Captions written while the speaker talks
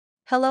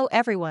Hello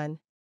everyone.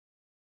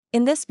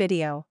 In this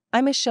video,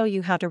 I'ma show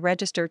you how to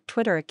register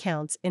Twitter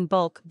accounts in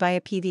bulk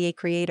via PVA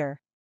Creator.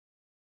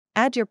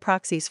 Add your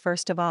proxies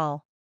first of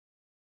all.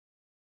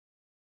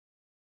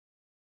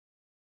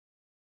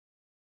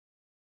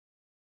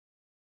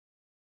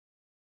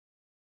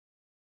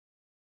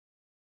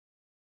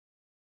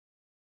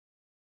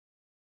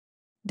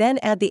 Then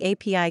add the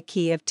API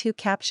key of 2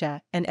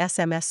 CAPTCHA and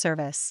SMS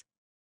service.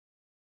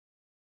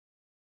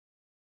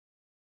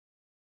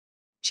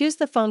 Choose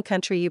the phone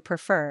country you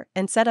prefer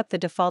and set up the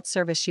default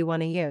service you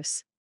want to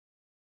use.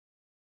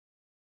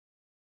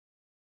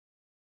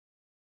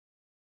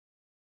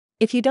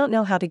 If you don't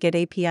know how to get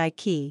API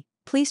key,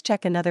 please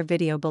check another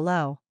video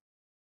below.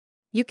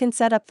 You can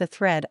set up the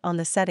thread on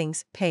the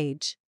settings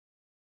page.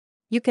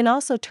 You can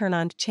also turn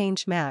on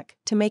Change MAC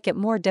to make it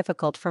more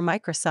difficult for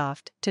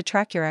Microsoft to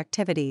track your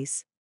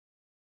activities.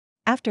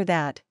 After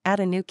that,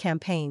 add a new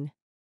campaign.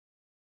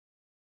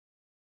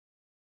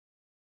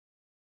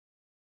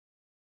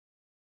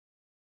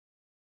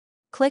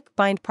 Click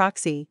Bind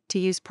Proxy to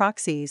use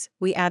proxies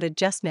we added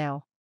just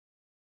now.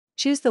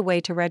 Choose the way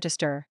to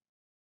register.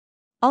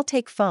 I'll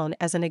take phone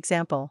as an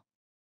example.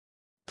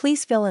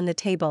 Please fill in the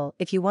table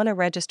if you want to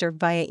register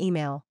via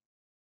email.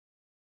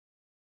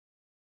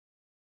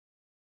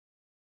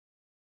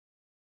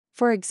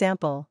 For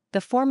example,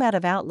 the format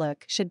of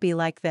Outlook should be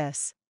like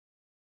this.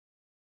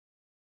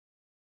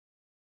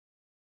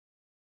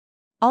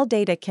 All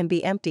data can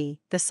be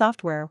empty, the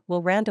software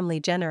will randomly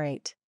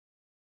generate.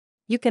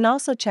 You can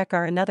also check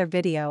our another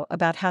video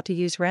about how to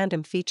use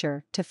random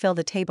feature to fill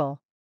the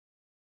table.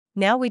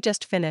 Now we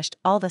just finished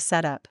all the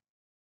setup.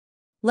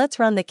 Let's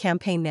run the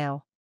campaign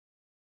now.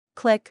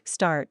 Click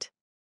Start.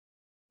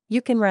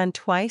 You can run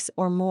twice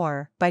or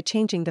more by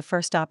changing the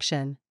first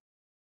option.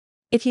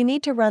 If you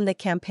need to run the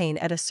campaign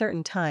at a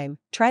certain time,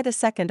 try the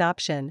second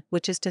option,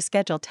 which is to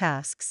schedule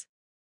tasks.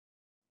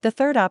 The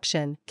third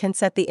option can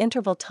set the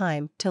interval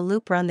time to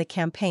loop run the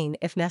campaign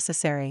if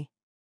necessary.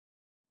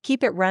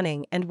 Keep it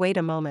running and wait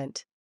a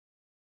moment.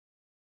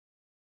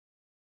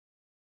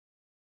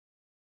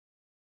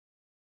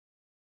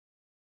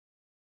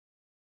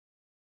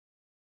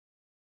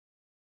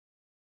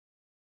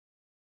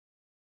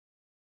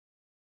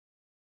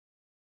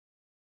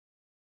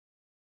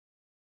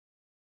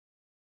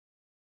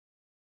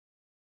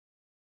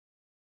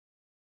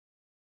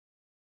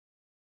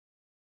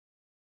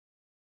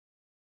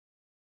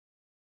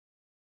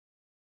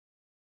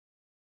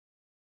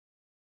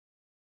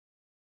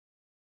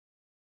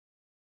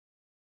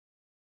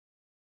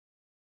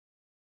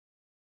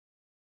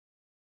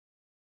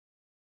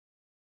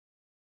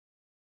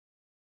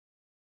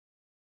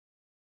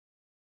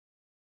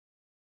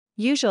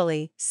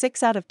 Usually,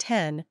 6 out of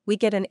 10, we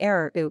get an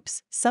error,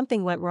 oops,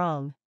 something went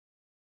wrong.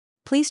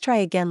 Please try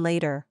again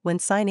later when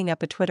signing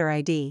up a Twitter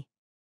ID.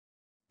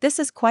 This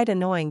is quite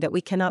annoying that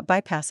we cannot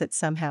bypass it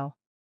somehow.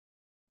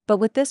 But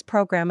with this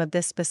program of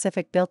this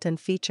specific built-in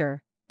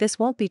feature, this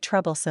won't be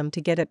troublesome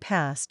to get it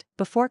passed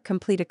before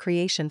complete a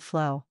creation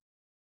flow.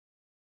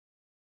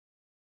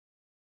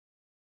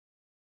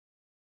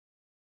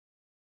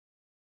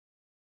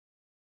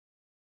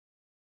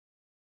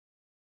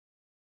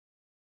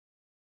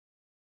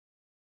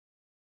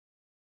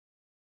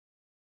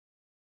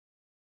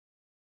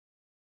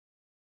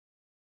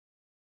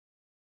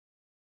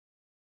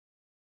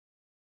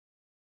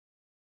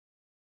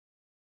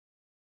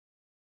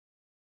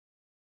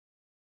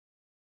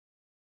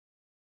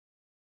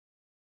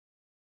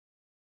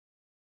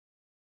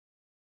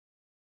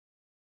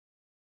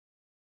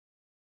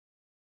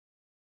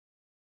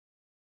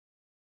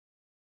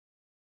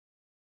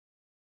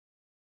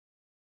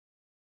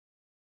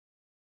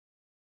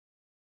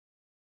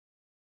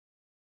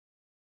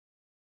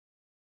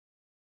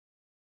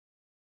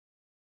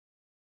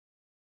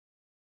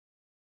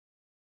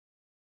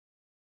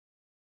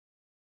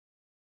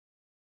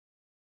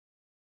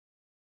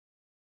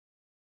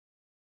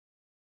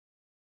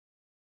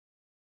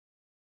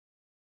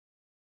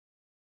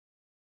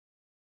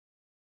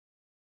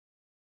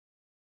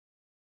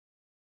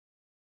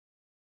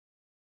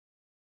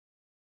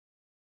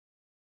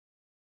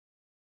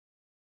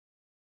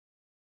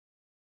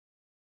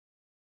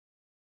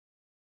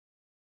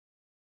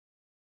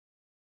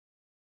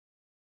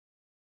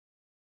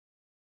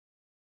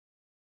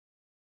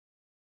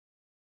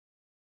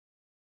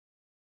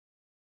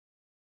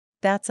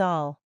 That's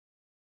all.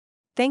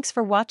 Thanks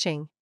for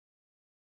watching.